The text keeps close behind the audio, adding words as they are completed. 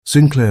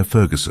Sinclair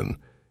Ferguson,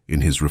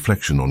 in his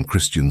reflection on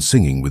Christian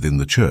singing within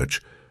the church,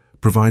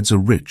 provides a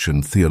rich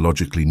and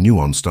theologically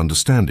nuanced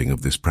understanding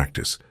of this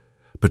practice,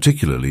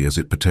 particularly as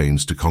it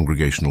pertains to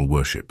congregational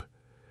worship.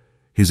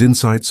 His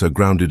insights are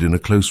grounded in a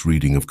close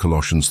reading of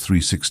Colossians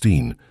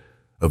 3:16,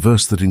 a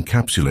verse that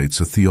encapsulates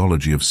a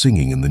theology of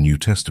singing in the New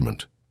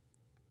Testament.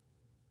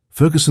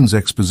 Ferguson's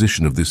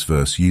exposition of this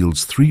verse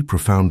yields three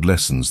profound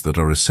lessons that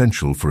are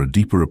essential for a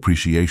deeper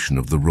appreciation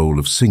of the role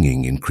of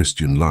singing in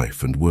Christian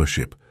life and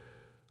worship.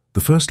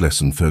 The first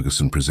lesson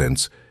Ferguson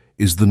presents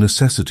is the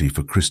necessity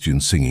for Christian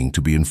singing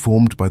to be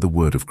informed by the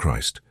Word of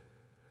Christ.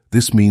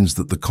 This means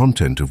that the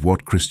content of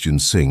what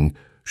Christians sing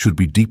should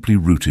be deeply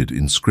rooted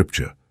in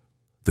Scripture.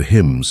 The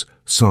hymns,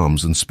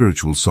 psalms, and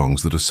spiritual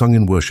songs that are sung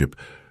in worship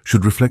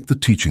should reflect the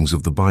teachings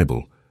of the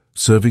Bible,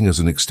 serving as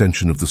an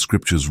extension of the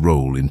Scripture's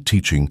role in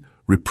teaching,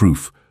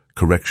 reproof,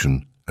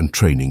 correction, and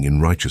training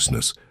in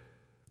righteousness.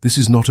 This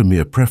is not a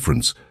mere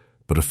preference,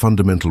 but a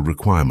fundamental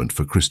requirement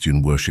for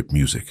Christian worship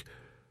music.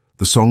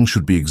 The songs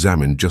should be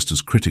examined just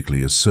as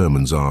critically as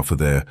sermons are for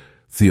their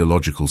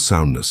theological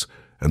soundness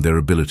and their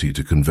ability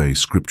to convey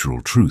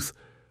scriptural truth.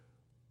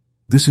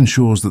 This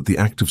ensures that the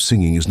act of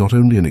singing is not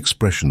only an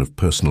expression of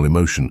personal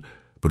emotion,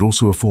 but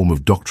also a form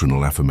of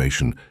doctrinal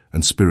affirmation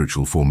and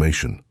spiritual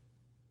formation.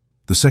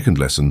 The second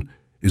lesson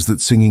is that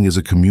singing is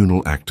a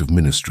communal act of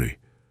ministry.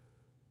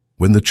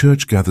 When the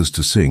church gathers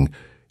to sing,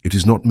 it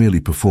is not merely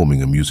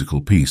performing a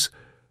musical piece,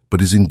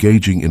 but is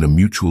engaging in a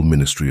mutual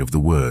ministry of the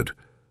Word.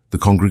 The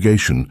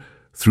congregation,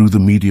 through the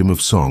medium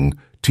of song,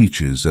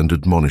 teaches and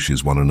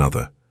admonishes one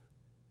another.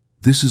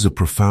 This is a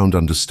profound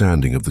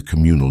understanding of the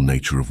communal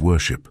nature of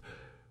worship,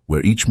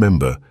 where each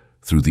member,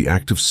 through the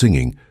act of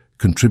singing,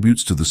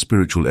 contributes to the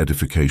spiritual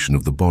edification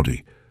of the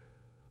body.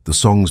 The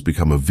songs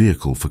become a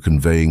vehicle for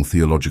conveying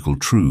theological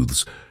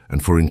truths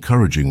and for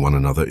encouraging one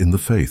another in the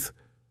faith.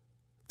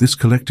 This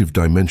collective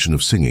dimension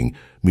of singing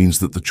means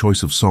that the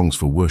choice of songs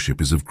for worship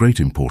is of great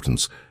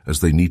importance, as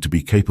they need to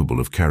be capable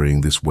of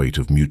carrying this weight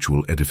of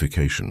mutual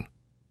edification.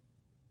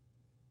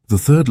 The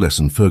third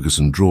lesson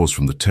Ferguson draws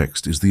from the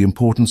text is the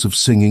importance of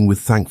singing with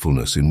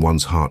thankfulness in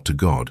one's heart to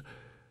God.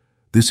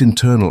 This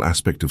internal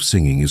aspect of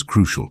singing is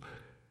crucial.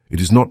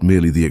 It is not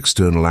merely the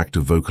external act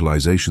of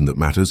vocalization that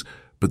matters,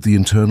 but the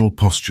internal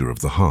posture of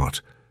the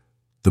heart.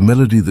 The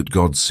melody that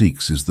God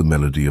seeks is the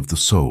melody of the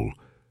soul,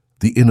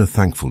 the inner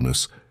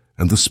thankfulness,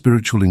 and the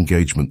spiritual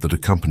engagement that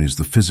accompanies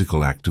the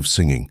physical act of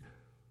singing.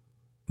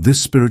 This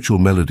spiritual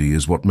melody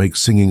is what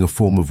makes singing a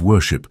form of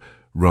worship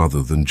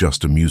rather than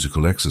just a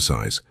musical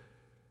exercise.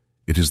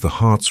 It is the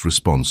heart's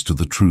response to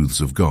the truths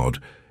of God,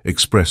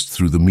 expressed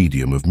through the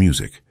medium of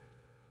music.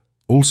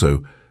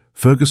 Also,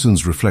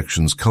 Ferguson's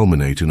reflections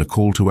culminate in a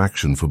call to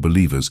action for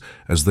believers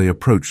as they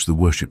approach the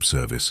worship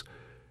service.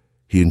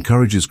 He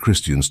encourages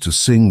Christians to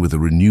sing with a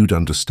renewed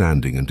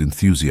understanding and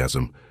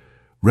enthusiasm,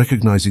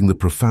 recognizing the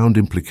profound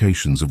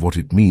implications of what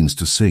it means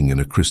to sing in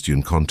a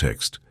Christian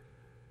context.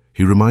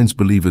 He reminds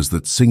believers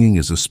that singing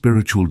is a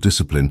spiritual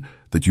discipline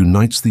that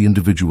unites the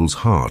individual's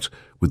heart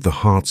with the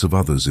hearts of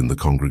others in the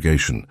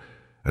congregation,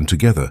 and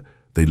together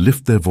they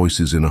lift their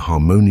voices in a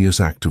harmonious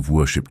act of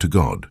worship to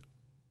God.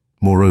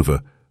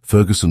 Moreover,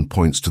 Ferguson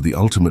points to the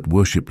ultimate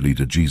worship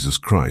leader, Jesus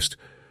Christ,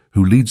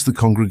 who leads the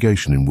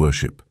congregation in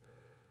worship.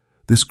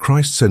 This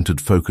Christ-centered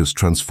focus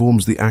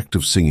transforms the act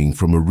of singing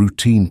from a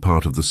routine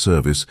part of the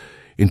service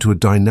into a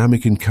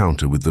dynamic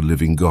encounter with the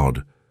living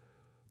God.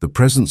 The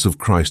presence of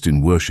Christ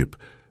in worship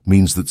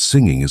means that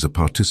singing is a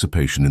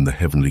participation in the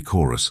heavenly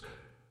chorus,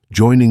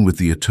 joining with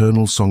the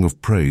eternal song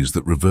of praise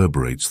that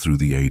reverberates through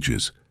the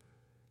ages.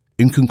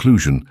 In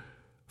conclusion,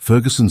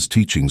 Ferguson's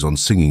teachings on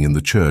singing in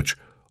the church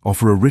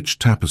offer a rich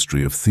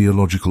tapestry of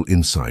theological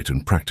insight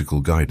and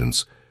practical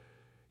guidance.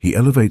 He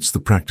elevates the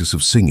practice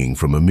of singing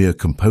from a mere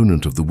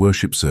component of the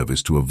worship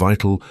service to a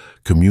vital,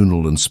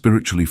 communal, and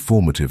spiritually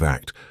formative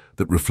act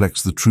that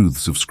reflects the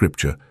truths of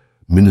Scripture,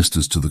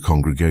 ministers to the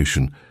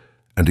congregation,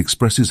 and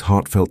expresses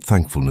heartfelt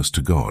thankfulness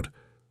to God.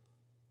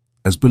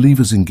 As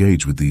believers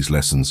engage with these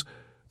lessons,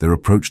 their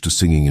approach to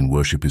singing in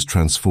worship is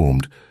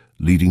transformed,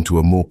 leading to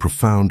a more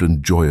profound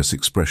and joyous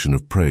expression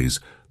of praise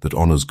that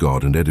honors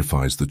God and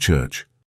edifies the church.